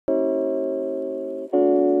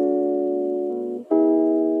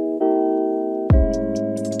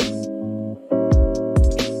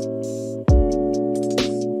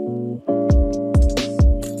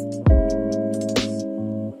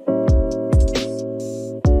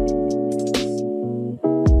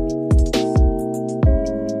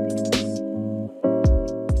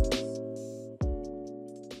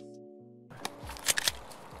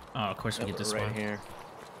course we get this right one. here.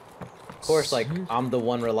 Of course, like, I'm the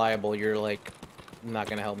one reliable. You're, like, not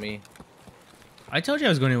gonna help me. I told you I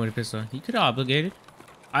was going in with a pistol. You could have obligated.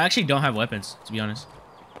 I actually don't have weapons, to be honest.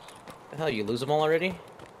 The hell, you lose them all already?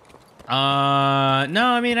 No,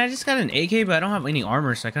 I mean, I just got an AK, but I don't have any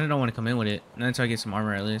armor, so I kind of don't want to come in with it. Not until I get some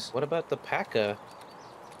armor, at least. What about the P.A.C.A.?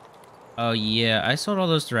 Oh, yeah. I sold all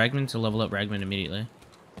those to Ragman to level up Ragman immediately.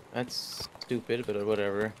 That's stupid, but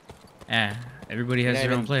whatever. Everybody has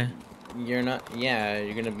their own play. You're not... Yeah,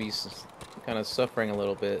 you're gonna be kind of suffering a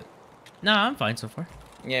little bit. No, I'm fine so far.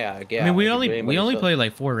 Yeah. I mean, we only played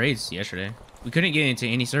like 4 raids yesterday. We couldn't get into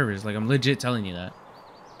any servers. Like, I'm legit telling you that.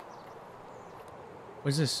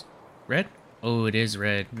 What's this? Red? Oh, it is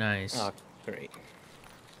red. Nice. Oh, great.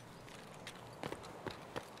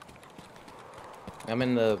 I'm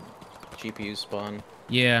in the GPU spawn.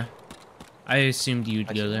 Yeah. I assumed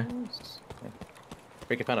you'd go there.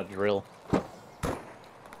 Freaking found a drill. Is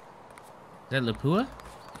that Lapua?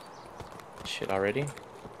 Shit already?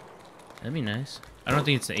 That'd be nice. I don't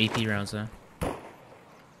think it's the AP rounds, though.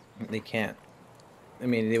 They can't. I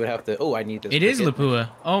mean, they would have to... Oh, I need this. It is Lapua.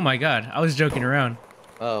 Oh, my God. I was joking around.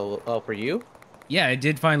 Oh, for you? Yeah, I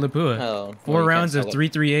did find Lapua. Oh. 4 rounds of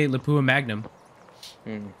 338 Lapua Magnum.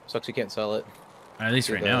 Sucks you can't sell it. At least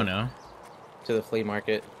right now, no. To the flea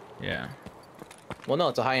market. Yeah. Well, no,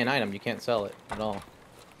 it's a high-end item. You can't sell it at all.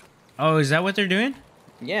 Oh, is that what they're doing?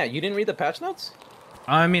 Yeah, you didn't read the patch notes?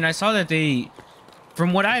 I mean, I saw that they...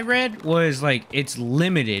 From what I read was, like, it's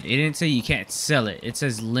limited. It didn't say you can't sell it. It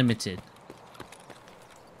says limited.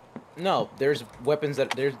 No, there's weapons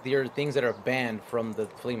that... There are things that are banned from the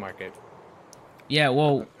flea market. Yeah,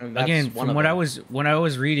 well, again, from what when I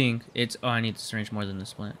was reading, it's... Oh, I need the syringe more than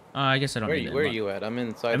this plant. I guess I don't need it. Where are you at? I'm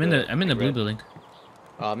inside. I'm in the blue building.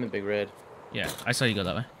 Oh, I'm in Big Red. Yeah, I saw you go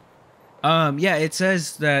that way. Yeah, it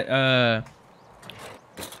says that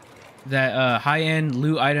high-end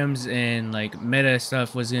loot items and like meta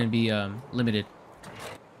stuff was gonna be limited.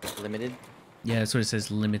 Limited? Yeah, that's what it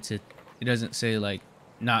says. Limited. It doesn't say like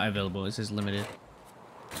not available. It says limited.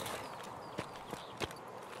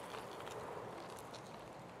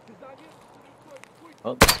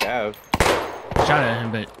 Oh, Scav. Shot at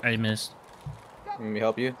him, but I missed. Let me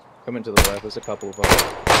help you. Come into the left. There's a couple of them.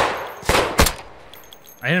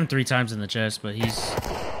 I hit him 3 times in the chest, but he's...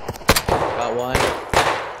 Got one.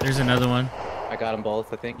 There's another one. I got them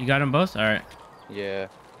both, I think. You got them both? Alright. Yeah.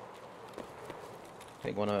 I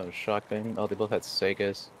think one of them was shotgun. Oh, they both had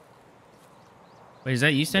Segas. Wait, is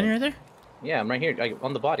that you standing right there? Yeah, I'm right here.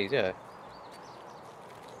 On the bodies, yeah.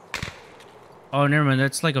 Oh, never mind.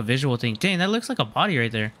 That's like a visual thing. Dang, that looks like a body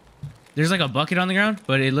right there. There's like a bucket on the ground,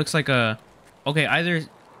 but it looks like a... Okay, either...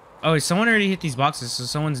 Oh, someone already hit these boxes, so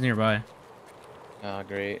someone's nearby. Oh,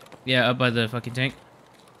 great. Yeah, up by the fucking tank.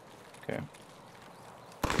 Okay.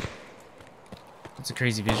 That's a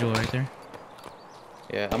crazy visual right there.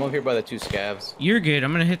 Yeah, I'm over here by the 2 scavs. You're good.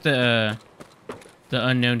 I'm gonna hit the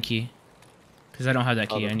unknown key. Because I don't have that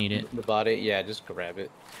key. I need it. The body? Yeah, just grab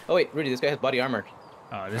it. Oh, wait, Rudy, this guy has body armor.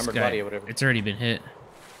 Oh, this armored guy... body or whatever. It's already been hit.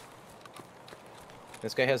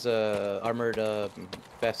 This guy has a armored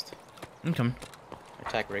vest. Okay.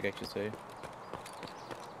 Attack rig, I should say.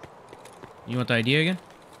 You want the idea again?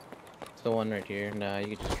 It's the one right here. Nah,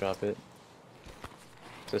 you can just drop it.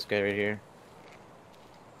 It's this guy right here.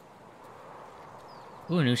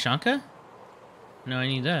 Ooh, a new Shanka? No, I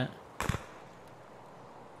need that.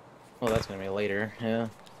 Well, that's gonna be later, yeah.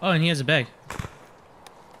 Oh, and he has a bag.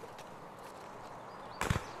 I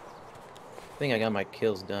think I got my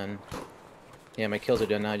kills done. Yeah, my kills are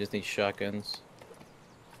done now. I just need shotguns.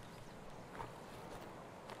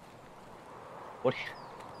 What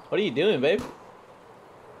are you doing, babe?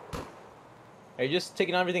 Are you just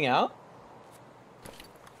taking everything out?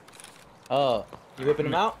 Oh, you whipping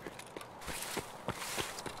them out?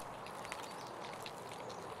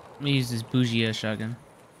 Let me use this bougie ass shotgun.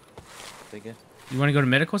 Take it. You want to go to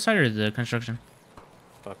medical side or the construction?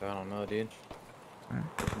 Fuck, I don't know, dude. Alright.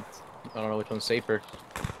 I don't know which one's safer.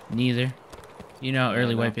 Neither. You know how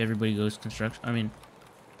early know. wipe everybody goes construction. I mean,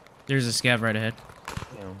 there's a scav right ahead.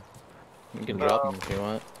 Yeah. You can drop them if you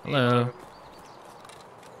want. Hello.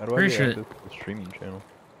 How do I Pretty get sure- access to the streaming channel?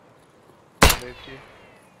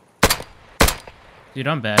 Dude,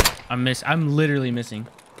 I'm bad. I'm literally missing.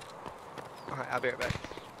 Alright, I'll be right back.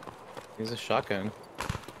 Use a shotgun.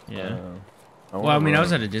 Yeah. I Well, I mean, I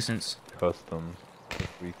was run at a distance. customs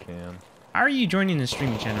if we can. How are you joining the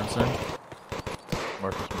streaming channel, son?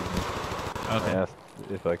 Marcus, I Okay. asked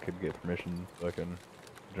if I could get permission so I can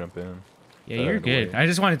jump in. Yeah, But I you're had to good. wait. I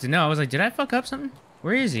just wanted to know. I was like, did I fuck up something?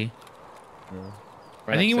 Where is he? Yeah.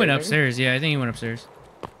 I think he went upstairs. Yeah, I think he went upstairs.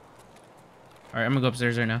 Alright, I'm gonna go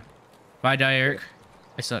upstairs right now. Bye, die, Eric.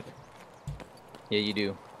 I suck. Yeah, you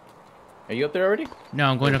do. Are you up there already? No,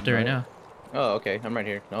 I'm going up there right now. Oh, okay. I'm right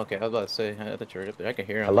here. Okay, I was about to say. I thought you were up there. I can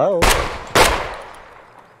hear him. Hello?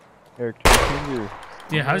 Eric, do you see your...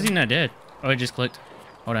 Yeah, how is he not dead? Oh, it just clicked.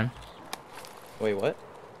 Hold on. Wait, what?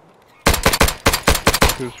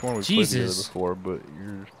 Could have sworn we played together Jesus. before, but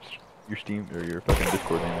your Steam or your fucking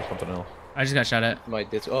Discord name is something else. I just got shot at. My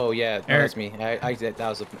dis. Oh yeah, that Eric. was me. That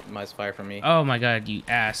was my fire from me. Oh my god, you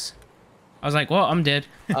ass. I was like, well, I'm dead.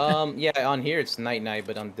 Yeah, on here it's night,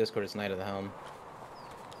 but on Discord it's night of the helm.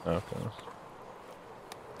 Okay.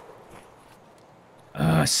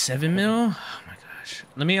 7 mil? Oh my gosh.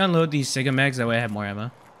 Let me unload these Sega mags, that way I have more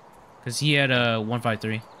ammo. Because he had a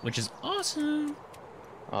 153, which is awesome.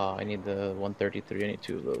 Oh, I need the 133. I need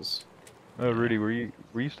 2 of those. Oh, Rudy, were you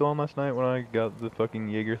still on last night when I got the fucking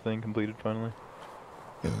Jaeger thing completed finally?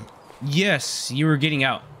 Yes, you were getting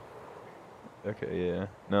out. Okay, yeah.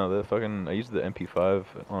 No, I used the MP5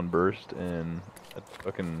 on burst and I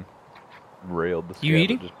fucking railed the You Scav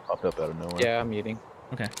eating? that just popped up out of nowhere. Yeah, I'm eating.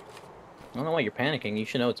 Okay. I don't know why you're panicking. You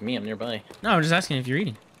should know it's me. I'm nearby. No, I'm just asking if you're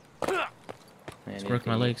eating. Man, Just broke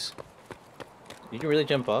my legs. Did you really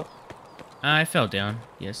jump off? I fell down,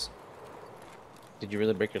 yes. Did you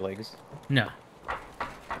really break your legs? No.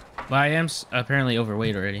 But I am apparently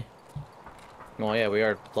overweight already. Well, yeah, we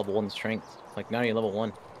are level 1 strength. Like, now you're level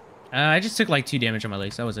 1. I just took like 2 damage on my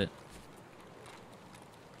legs, that was it.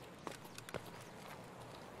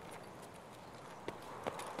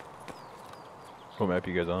 What map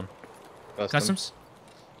you guys on? Customs?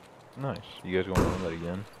 Nice. You guys going to run that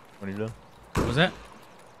again when you're done? What was that?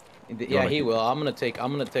 Yeah, he will. I'm gonna take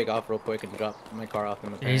off real quick and drop my car off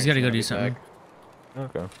in the. Yeah, he's got to go do something.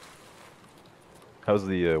 Okay. How's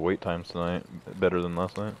the wait times tonight? Better than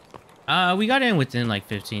last night? We got in within like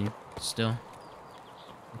 15 still.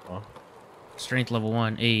 Oh. Strength level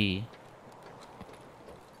 1. Ayy.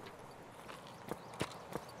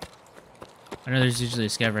 I know there's usually a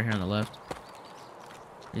scav right here on the left.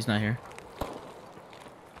 He's not here.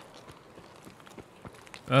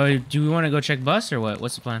 Oh, do we want to go check bus or what?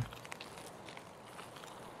 What's the plan?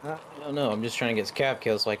 I don't know. I'm just trying to get Scav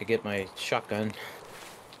kills so I could get my shotgun.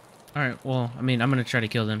 All right. Well, I mean, I'm gonna try to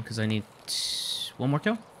kill them because I need 1 more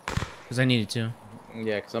kill. Because I needed 2.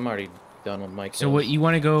 Yeah, because I'm already done with my kills. So what? You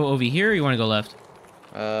want to go over here or you want to go left?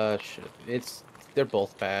 They're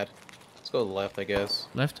both bad. Let's go left, I guess.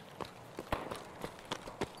 Left.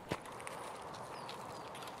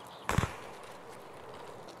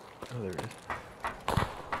 Oh, there it is.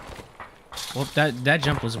 Well, that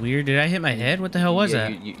jump was weird. Did I hit my head? What the hell was Yeah,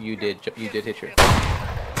 that? you did hit your.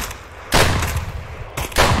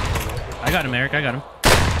 I got him, Eric. I got him.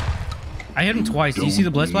 I hit him twice. Do you see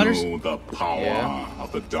the blood splatters? Know the power Yeah.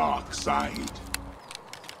 of the dark side.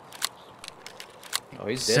 Oh,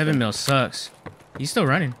 he's dead. 7 mil sucks. He's still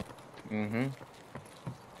running. Mm-hmm.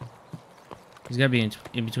 He's got to be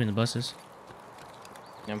in between the buses.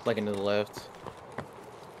 I'm flanking to the left.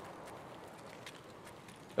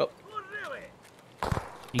 Oh.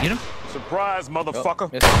 You get him? Surprise, Oh, motherfucker!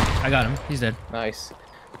 missed him. I got him. He's dead. Nice.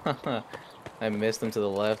 I missed him to the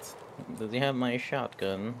left. Does he have my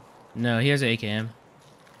shotgun? No, he has an AKM.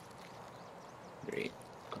 Great.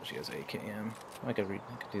 Of course he has AKM. I could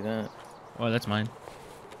do that. Oh, that's mine.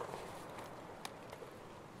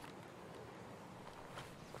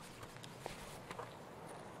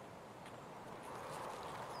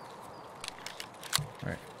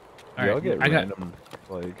 Alright. Y'all Alright. get I got. random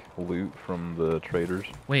like loot from the traders.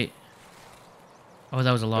 Wait. Oh,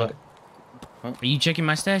 that was a log. Huh? Are you checking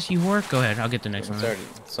my stash, you whore? Go ahead. I'll get the next one. Sorry,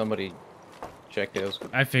 somebody checked it.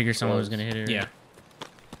 I figured someone was gonna hit it. Yeah.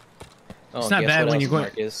 Oh, It's not guess bad what when else, you're going-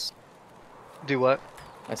 Marcus? Do what?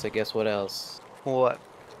 I said, guess what else? What?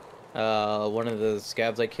 One of the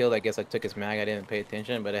scabs I killed, I guess I took his mag, I didn't pay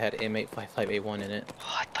attention, but it had M855A1 in it.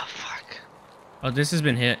 What the fuck? Oh, this has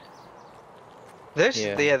been hit.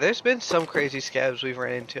 There's been some crazy scabs we've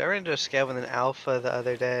ran into. I ran into a scab with an alpha the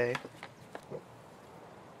other day.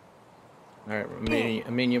 Alright,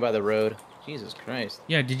 I'm meeting you by the road. Jesus Christ.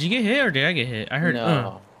 Yeah, did you get hit or did I get hit? I heard.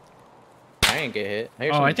 No. I didn't get hit. I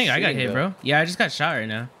hear Oh, I someone think I got shooting, hit, though. bro. Yeah, I just got shot right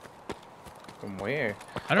now. From where?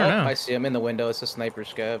 I don't know. I see him in the window. It's a sniper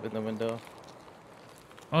scab in the window.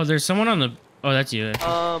 Oh, there's someone on the. Oh, that's you.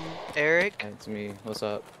 Eric, That's me. What's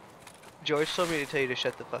up? George told me to tell you to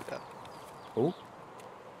shut the fuck up. Who?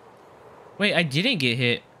 Wait, I didn't get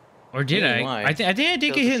hit, or did Dang, I? why? I think I did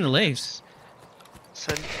Killed get the hit in the legs.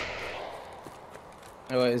 Son,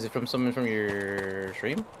 Oh, is it from someone from your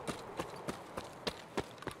stream?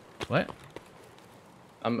 What?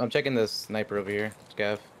 I'm checking this sniper over here,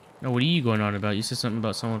 scav. No, what are you going on about? You said something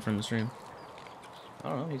about someone from the stream. I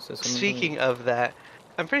don't know. He says something. Speaking of that,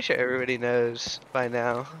 I'm pretty sure everybody knows by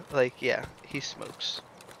now. Like, yeah, he smokes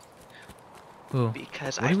Who?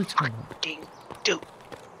 because What I are we talking about? fucking do.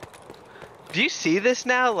 Do you see this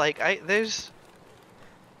now? Like, there's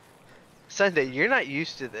Sunday. You're not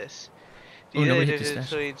used to this. Do Oh, you know nobody the hit the difference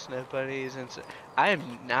stash. between snow bunnies and?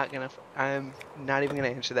 I'm not even gonna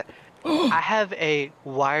answer that. I have a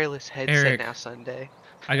wireless headset Eric. now, Sunday.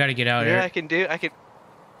 I gotta get out, You know what I Eric. can do? I can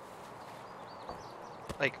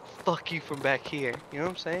like fuck you from back here. You know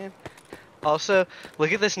what I'm saying? Also,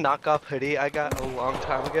 look at this knockoff hoodie I got a long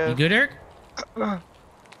time ago. You good, Eric?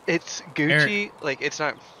 It's Gucci. Like it's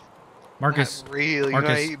not. Marcus. Not really. Marcus.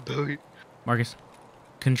 You know, I eat boot. Marcus.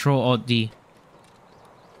 Control Alt D.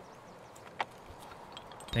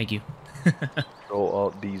 Thank you. Roll all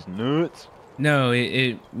these nuts. No,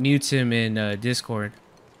 it mutes him in Discord.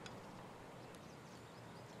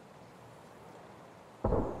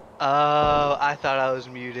 Oh, I thought I was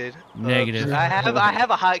muted. Negative. Oops. I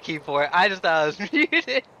have a hotkey for it. I just thought I was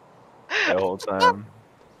muted. The whole time.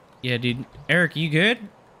 Yeah, dude. Eric, you good?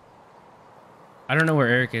 I don't know where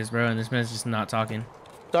Eric is, bro, and this man's just not talking.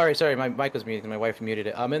 Sorry. My mic was muted. My wife muted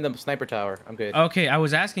it. I'm in the sniper tower. I'm good. Okay, I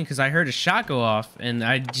was asking because I heard a shot go off, and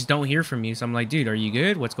I just don't hear from you. So I'm like, dude, are you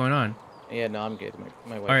good? What's going on? Yeah, no, I'm good.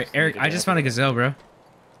 My wife. All right, Eric, I just found a gazelle, bro.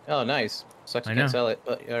 Oh, nice. Sucks I you know. can't sell it,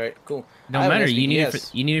 but all right, cool. I Don't have an matter. You need it.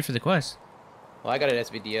 SVDS. You need it for the quest. Well, I got an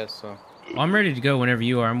SVDS, so Well, I'm ready to go whenever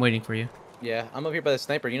you are. I'm waiting for you. yeah. I'm over here by the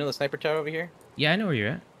sniper. You know the sniper tower over here? Yeah, I know where you're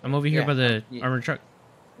at. I'm over here Yeah, by the yeah. armored truck.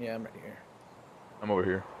 Yeah, I'm right here. I'm over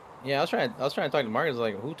here. Yeah, I was trying to talk to Marcus.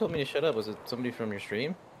 Like, who told me to shut up? Was it somebody from your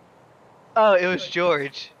stream? Oh, it was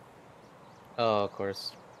George. Oh, of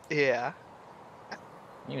course. Yeah.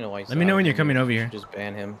 You know why. Let me know when you're coming over here. Just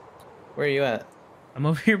ban him. Where are you at? I'm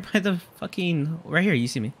over here by the fucking... Right here, you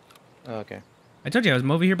see me. Oh, okay. I told you I was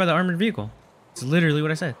over here by the armored vehicle. It's literally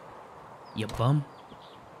what I said. You bum.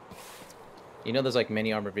 You know, there's like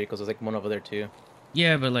many armored vehicles. There's like one over there too.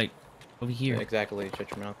 Yeah, but like, over here. Yeah, exactly. Shut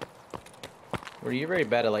your mouth. Were you very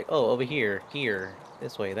bad at like, oh, over here,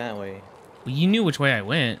 this way, that way? Well, you knew which way I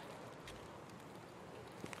went.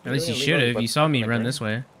 At least you should have. You saw me run this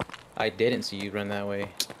way. I didn't see you run that way.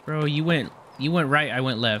 Bro, you went right, I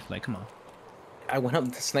went left. Like, come on. I went up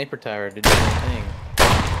the sniper tower to do the thing.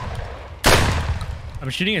 I'm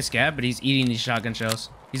shooting a Scav, but he's eating these shotgun shells.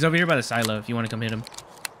 He's over here by the silo if you want to come hit him.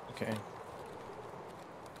 Okay.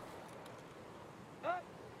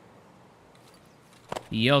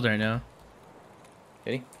 He yelled right now.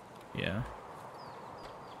 Did he? Yeah.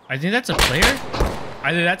 I think that's a player.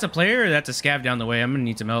 Either that's a player or that's a Scav down the way. I'm gonna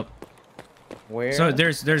need some help. Where? So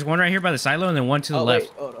there's one right here by the silo and then one to the left.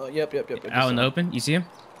 Wait. Oh, yep. Out in the open. You see him?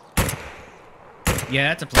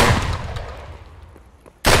 Yeah, that's a player.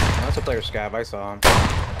 That's a player Scav. I saw him.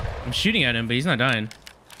 I'm shooting at him, but he's not dying.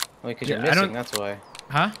 Wait, because Yeah, you're I missing. don't- That's why.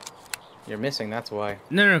 Huh? You're missing. That's why.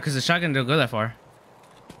 No, because the shotgun don't go that far.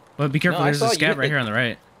 But be careful, No, I there's a saw you Scav hit right the- here on the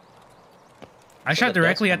right. I saw shot the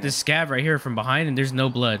directly desk at this Scav right here from behind, and there's no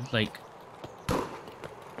blood. Like,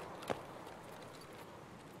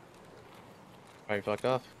 Probably fucked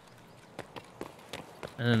off.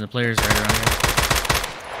 and then the player's right around here.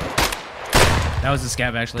 That was the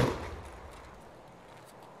Scav, actually.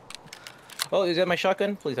 Oh, is that my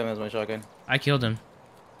shotgun? Please tell me that's my shotgun. I killed him.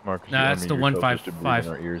 Marcus, Nah, you that's the unmuted yourself just to breathe 155.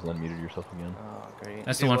 in our ears and then muted yourself again. Oh, great.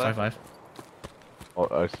 That's the He's what? 155. Oh,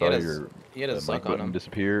 I saw had a- your he had a the suck mic on button him.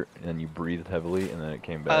 disappear, and then you breathed heavily, and then it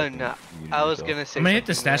came back. Oh and no. you muted I was yourself. gonna say. I'm gonna hit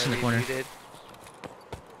the something stash in the that I corner. muted.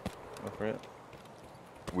 Go for it.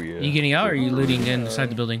 We, You getting out or are you looting inside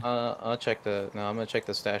the building? I'll check the. No, I'm gonna check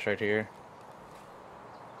the stash right here.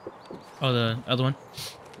 Oh, the other one?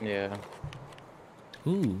 Yeah.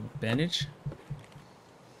 Ooh, bandage?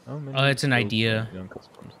 How many Oh, it's an kills idea. do I need on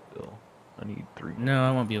custom still? I need 3. No,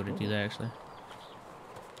 I won't be able to do that, actually.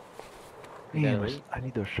 You got Damn, it. I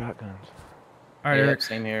need those shotguns. All right, Yep, Eric.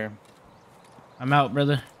 same here. I'm out,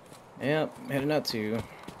 brother. Yep, heading out to.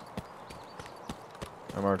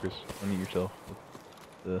 Hi, Marcus. Unmute yourself.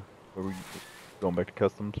 Where we going back to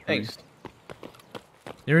customs? Thanks.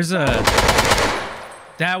 There's a...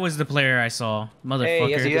 That was the player I saw. Motherfucker.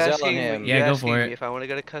 yes, You Gazelle on asking, him. Yeah, you go asking for me it. if I want to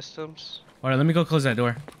go to customs? Alright, let me go close that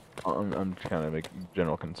door. I'm trying to make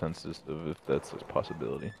general consensus of if that's a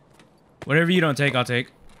possibility. Whatever you don't take, I'll take.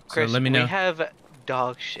 So Chris, let me know. we have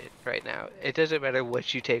dog shit right now. It doesn't matter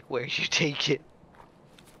what you take, where you take it.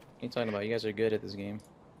 What are you talking about? You guys are good at this game.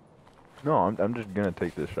 No, I'm just gonna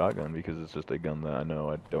take this shotgun because it's just a gun that I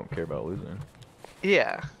know I don't care about losing.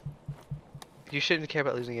 Yeah. You shouldn't care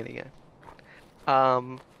about losing it again.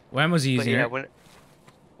 What ammo's he But using? yeah, Eric?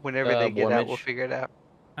 whenever they get out, we'll Warmage. figure it out.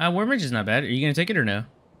 Warmage is not bad. Are you gonna take it or no?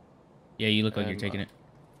 Yeah, you look like you're And, taking it.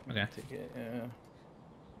 Okay. Take it, yeah.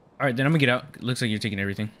 All right, then I'm gonna get out. Looks like you're taking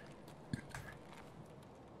everything.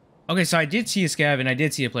 Okay, so I did see a scav and I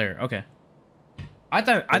did see a player. Okay. I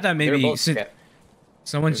thought They were maybe both since scav.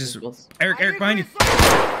 someone's They just were both- Eric behind you.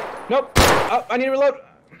 Nope. Oh, I need to reload.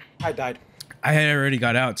 I died. I had already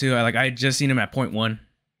got out too. I had just seen him at point 1.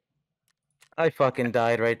 I fucking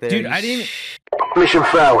died right there. Dude, I didn't. Mission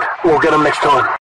failed. We'll get them next time.